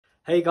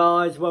Hey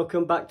guys,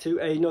 welcome back to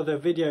another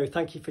video.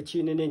 Thank you for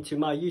tuning into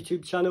my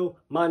YouTube channel.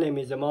 My name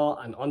is Amar,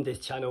 and on this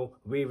channel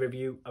we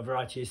review a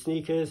variety of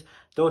sneakers,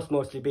 those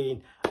mostly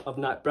being of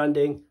Nike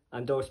branding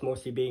and those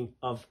mostly being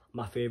of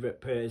my favourite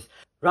pairs.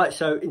 Right,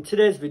 so in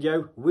today's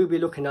video we'll be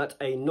looking at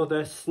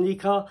another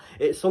sneaker.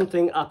 It's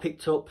something I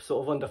picked up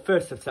sort of on the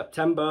 1st of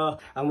September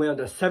and we're on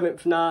the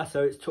 7th now,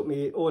 so it's took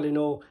me all in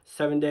all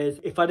 7 days.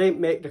 If I didn't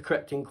make the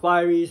correct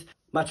inquiries,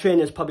 my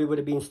trainers probably would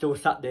have been still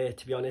sat there,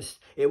 to be honest.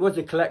 It was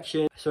a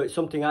collection, so it's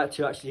something I had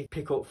to actually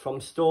pick up from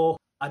store.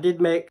 I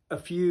did make a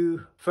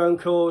few phone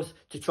calls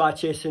to try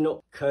chasing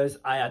up because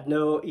I had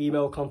no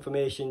email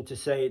confirmation to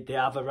say they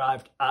have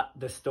arrived at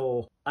the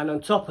store. And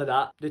on top of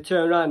that, they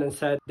turned around and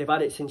said they've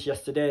had it since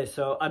yesterday,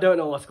 so I don't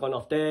know what's gone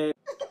off there.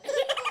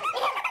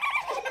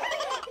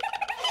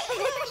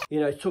 You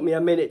know, it took me a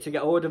minute to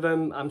get hold of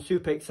them. I'm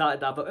super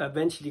excited that I've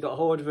eventually got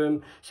hold of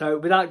them. So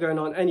without going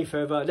on any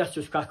further, let's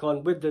just crack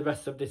on with the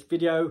rest of this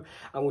video.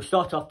 And we'll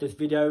start off this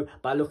video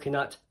by looking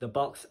at the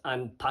box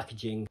and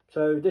packaging.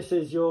 So this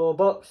is your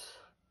box.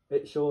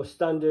 It's your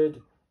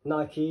standard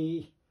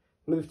Nike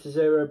Move to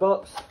Zero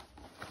box.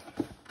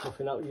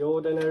 Nothing out of the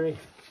ordinary.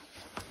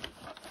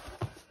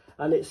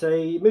 And it's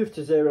a Move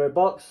to Zero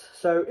box.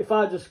 So if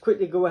I just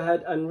quickly go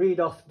ahead and read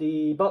off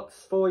the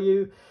box for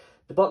you.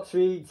 The box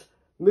reads,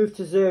 Move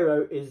to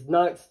Zero is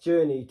Nike's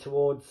journey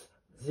towards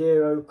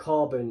zero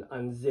carbon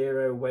and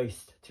zero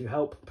waste to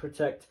help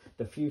protect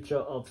the future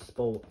of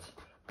sport.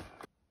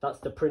 That's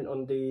the print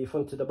on the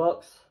front of the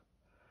box.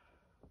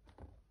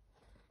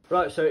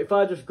 Right, so if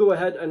I just go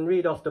ahead and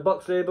read off the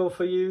box label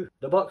for you.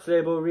 The box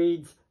label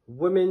reads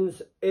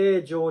Women's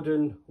Air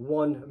Jordan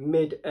 1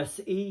 Mid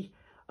SE,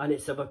 and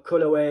it's of a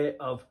colourway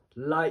of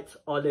light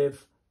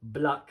olive,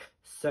 black,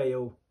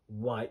 sail,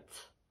 white.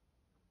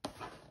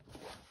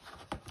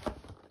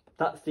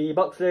 That's the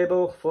box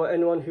label for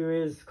anyone who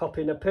is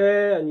copying a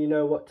pair and you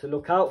know what to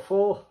look out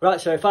for. Right,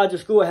 so if I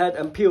just go ahead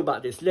and peel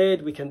back this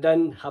lid, we can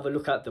then have a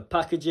look at the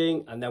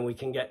packaging and then we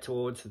can get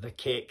towards the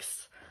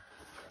kicks.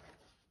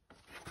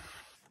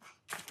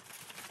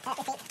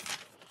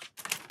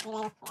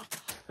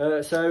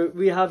 So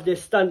we have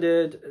this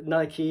standard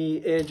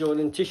Nike Air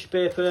Jordan tissue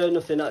paper,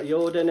 nothing out of the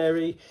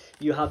ordinary.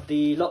 You have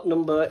the lot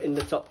number in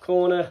the top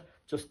corner,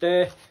 just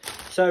there.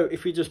 So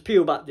if we just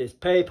peel back this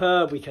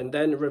paper, we can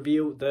then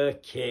review the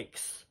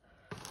kicks.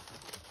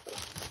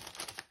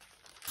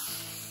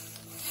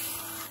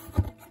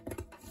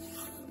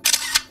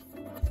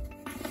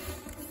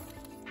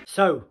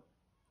 So,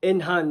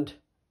 in hand,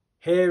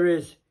 here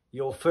is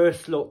your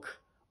first look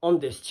on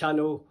this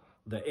channel,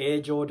 the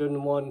Air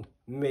Jordan 1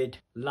 Mid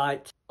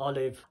Light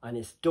Olive, and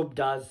it's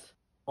dubbed as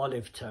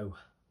Olive Toe.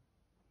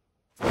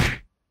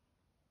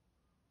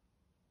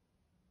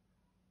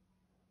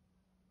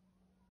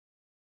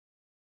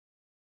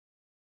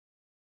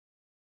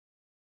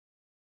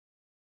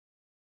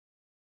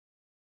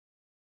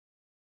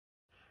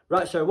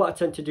 Right, so what I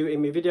tend to do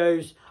in my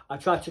videos, I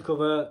try to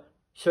cover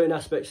certain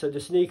aspects of the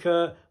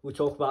sneaker. We'll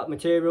talk about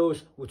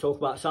materials, we'll talk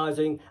about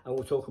sizing, and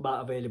we'll talk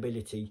about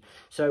availability.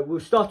 So we'll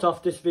start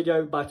off this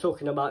video by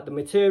talking about the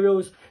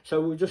materials.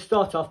 So we'll just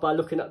start off by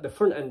looking at the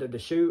front end of the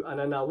shoe, and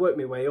then I'll work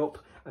my way up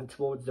and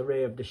towards the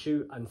rear of the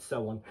shoe and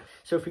so on.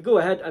 So if we go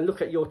ahead and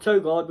look at your toe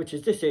guard, which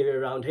is this area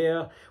around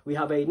here, we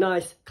have a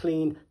nice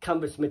clean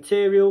canvas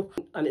material,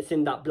 and it's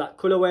in that black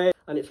colourway,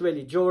 and it's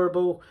really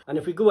durable. And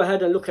if we go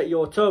ahead and look at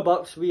your toe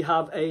box, we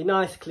have a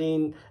nice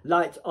clean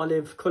light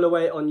olive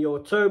colourway on your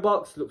toe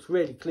box. Looks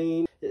really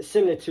clean. It's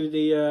similar to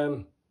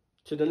the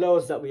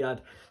lows that we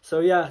had. So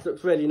yeah, it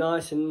looks really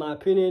nice in my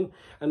opinion.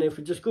 And if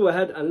we just go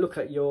ahead and look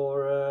at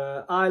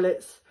your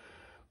eyelets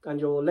and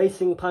your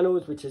lacing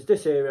panels, which is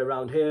this area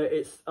around here,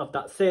 it's of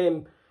that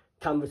same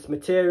canvas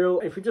material.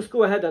 If we just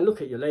go ahead and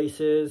look at your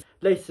laces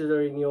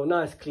are in your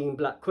nice clean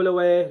black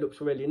colourway. Looks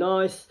really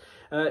nice.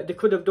 They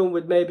could have done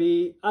with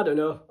maybe, I don't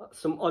know,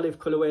 some olive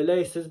colourway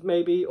laces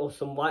maybe, or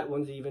some white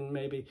ones even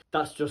maybe.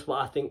 That's just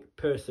what I think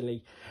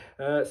personally.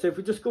 So if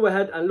we just go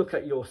ahead and look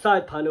at your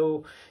side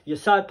panel, your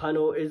side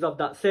panel is of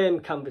that same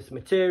canvas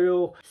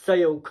material,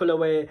 sail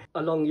colourway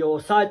along your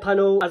side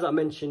panel. As I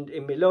mentioned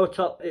in my low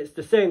top, it's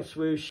the same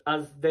swoosh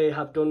as they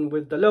have done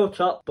with the low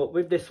top, but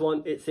with this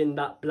one it's in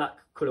that black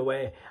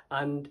colourway.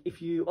 And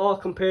if you are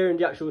comparing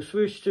the actual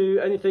swoosh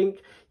to anything,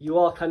 you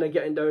are kind of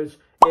getting those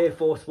Air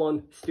Force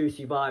One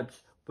Stussy vibes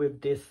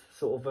with this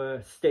sort of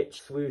a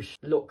stitch swoosh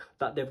look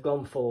that they've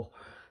gone for.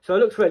 So it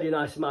looks really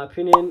nice in my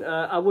opinion.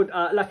 I would,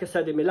 like I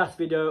said in my last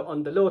video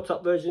on the low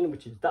top version,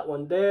 which is that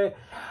one there,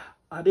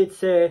 I did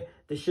say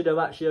they should have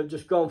actually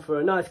just gone for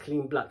a nice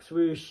clean black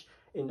swoosh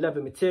in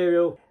leather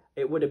material.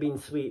 It would have been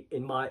sweet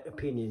in my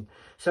opinion.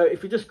 So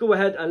if you just go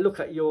ahead and look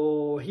at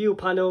your heel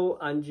panel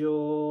and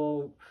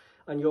your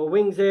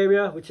wings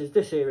area, which is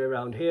this area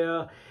around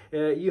here,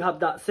 you have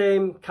that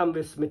same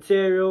canvas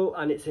material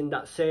and it's in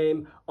that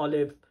same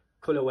olive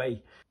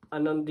colourway.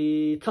 And on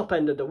the top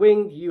end of the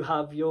wing you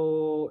have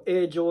your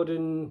Air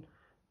Jordan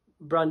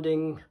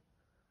branding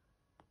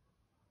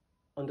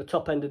on the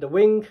top end of the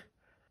wing,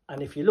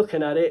 and if you're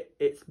looking at it,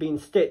 it's been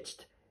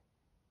stitched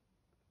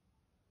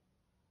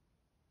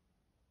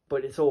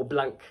but it's all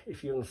blank,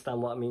 if you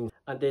understand what I mean.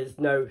 And there's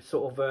no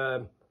sort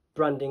of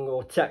branding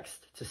or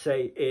text to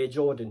say Air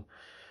Jordan,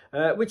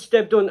 which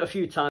they've done a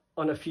few times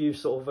on a few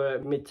sort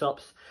of mid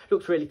tops.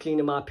 Looks really clean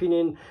in my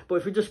opinion. But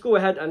if we just go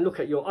ahead and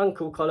look at your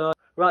ankle collar,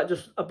 right,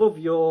 just above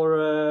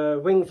your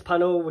wings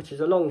panel, which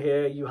is along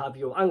here, you have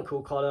your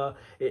ankle collar.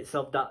 It's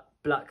of that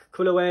black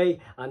colorway,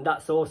 and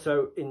that's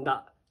also in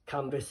that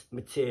canvas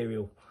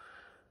material.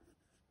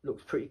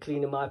 Looks pretty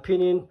clean in my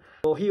opinion.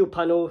 Your heel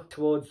panel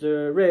towards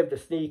the rear of the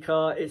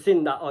sneaker, it's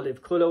in that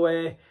olive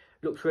colorway.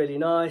 Looks really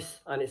nice,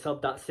 and it's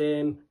of that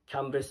same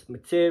canvas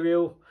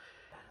material.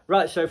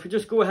 Right, so if we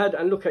just go ahead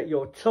and look at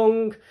your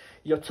tongue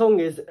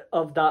is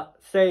of that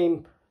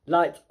same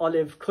light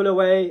olive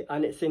colorway,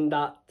 and it's in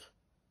that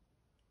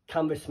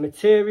canvas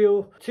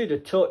material. To the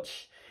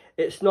touch,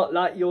 it's not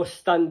like your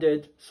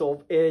standard sort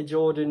of Air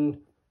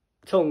Jordan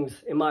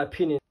tongues, in my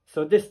opinion.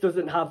 So this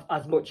doesn't have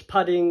as much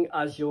padding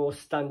as your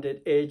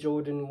standard Air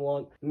Jordan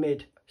 1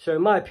 mid. So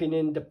in my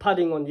opinion, the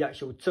padding on the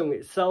actual tongue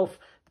itself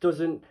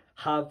doesn't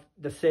have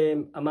the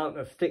same amount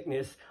of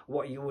thickness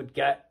what you would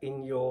get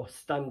in your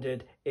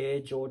standard Air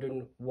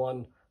Jordan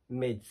 1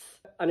 mids.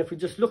 And if we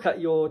just look at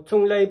your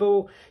tongue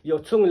label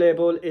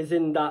is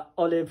in that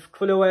olive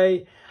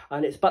colorway,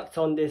 and it's backed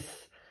on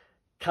this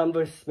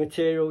canvas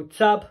material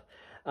tab,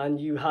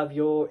 and you have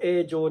your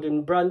Air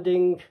Jordan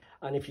branding.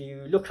 And if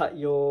you look at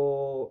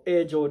your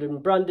Air Jordan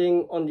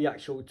branding on the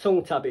actual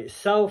tongue tab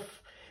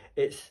itself,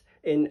 it's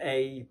in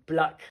a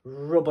black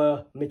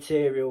rubber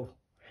material.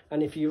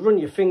 And if you run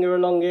your finger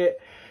along it,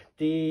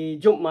 the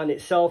Jumpman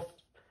itself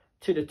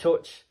to the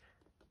touch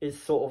is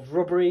sort of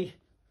rubbery.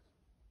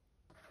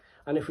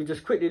 And if we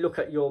just quickly look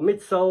at your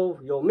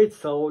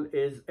midsole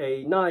is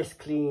a nice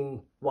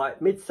clean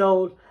white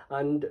midsole,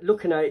 and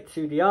looking at it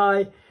to the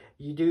eye,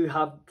 you do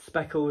have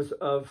speckles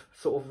of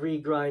sort of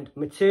regrind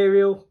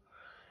material.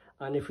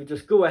 And if we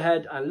just go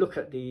ahead and look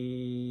at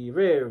the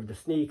rear of the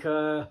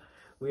sneaker,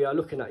 we are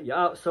looking at your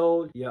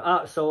outsole. Your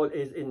outsole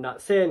is in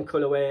that same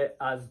colorway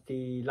as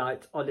the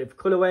light olive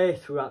colorway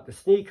throughout the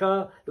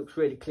sneaker. Looks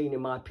really clean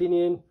in my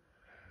opinion.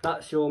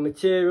 That's your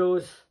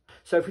materials.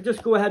 So if we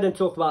just go ahead and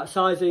talk about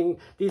sizing,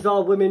 these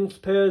are women's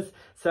pairs.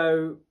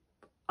 So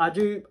I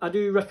do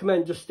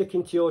recommend just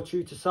sticking to your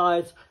true to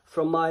size.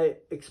 From my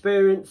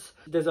experience,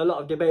 there's a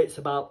lot of debates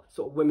about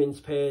sort of women's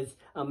pairs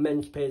and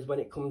men's pairs when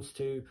it comes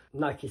to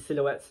Nike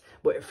silhouettes,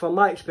 but from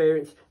my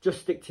experience,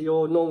 just stick to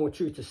your normal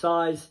true to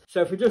size.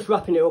 So if we're just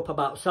wrapping it up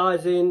about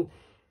sizing,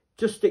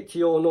 just stick to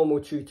your normal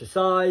true to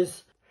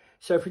size.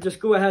 So if we just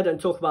go ahead and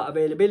talk about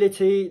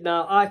availability,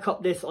 now I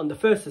copped this on the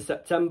 1st of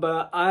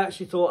September. I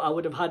actually thought I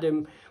would have had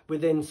him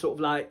within sort of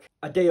like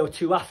a day or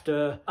two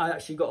after I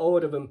actually got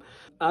hold of them.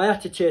 I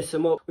had to chase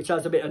them up, which I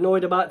was a bit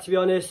annoyed about, to be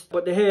honest.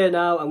 But they're here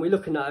now and we're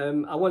looking at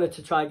them. I wanted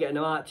to try getting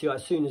them out to you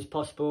as soon as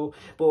possible.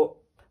 But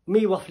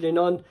me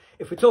waffling on,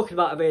 if we're talking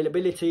about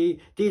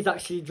availability, these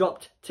actually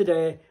dropped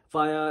today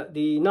via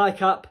the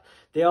Nike app.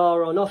 They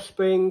are on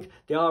Offspring.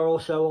 They are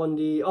also on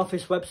the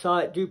Office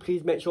website. Do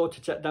please make sure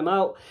to check them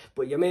out.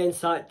 But your main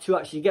site to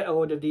actually get a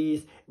hold of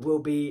these will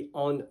be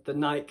on the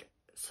Nike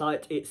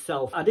site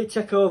itself. I did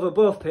check over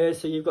both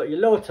pairs. So you've got your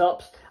low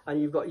tops and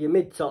you've got your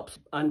mid tops,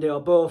 and they are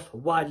both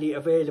widely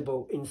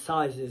available in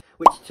sizes,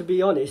 which to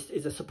be honest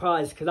is a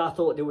surprise because I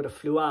thought they would have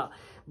flew out.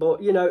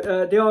 But you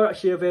know, they are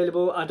actually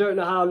available. I don't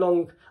know how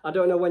long, I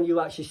don't know when you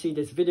actually see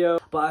this video,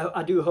 but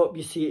I do hope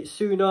you see it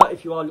sooner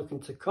if you are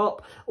looking to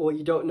cop or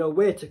you don't know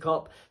where to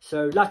cop.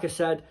 So like I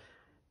said,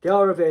 they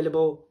are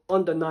available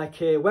on the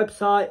Nike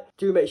website.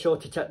 Do make sure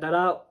to check that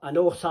out, and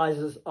all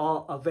sizes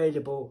are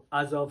available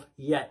as of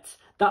yet.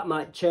 That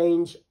might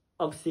change.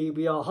 Obviously,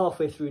 we are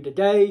halfway through the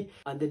day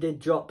and they did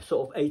drop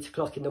sort of 8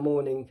 o'clock in the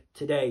morning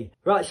today.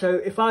 Right, so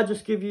if I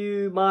just give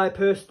you my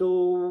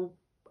personal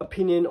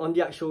opinion on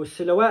the actual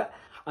silhouette,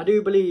 I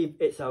do believe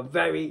it's a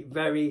very,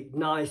 very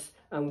nice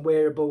and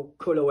wearable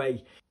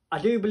colourway. I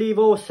do believe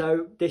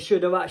also they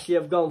should have actually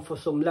have gone for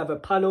some leather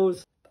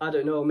panels. I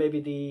don't know,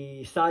 maybe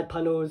the side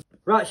panels.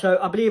 Right, so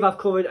I believe I've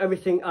covered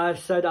everything I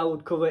said I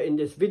would cover in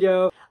this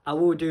video. I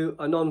will do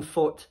an on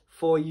foot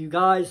for you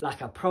guys,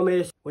 like I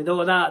promised. With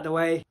all that out of the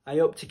way, I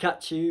hope to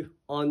catch you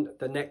on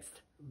the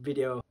next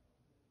video.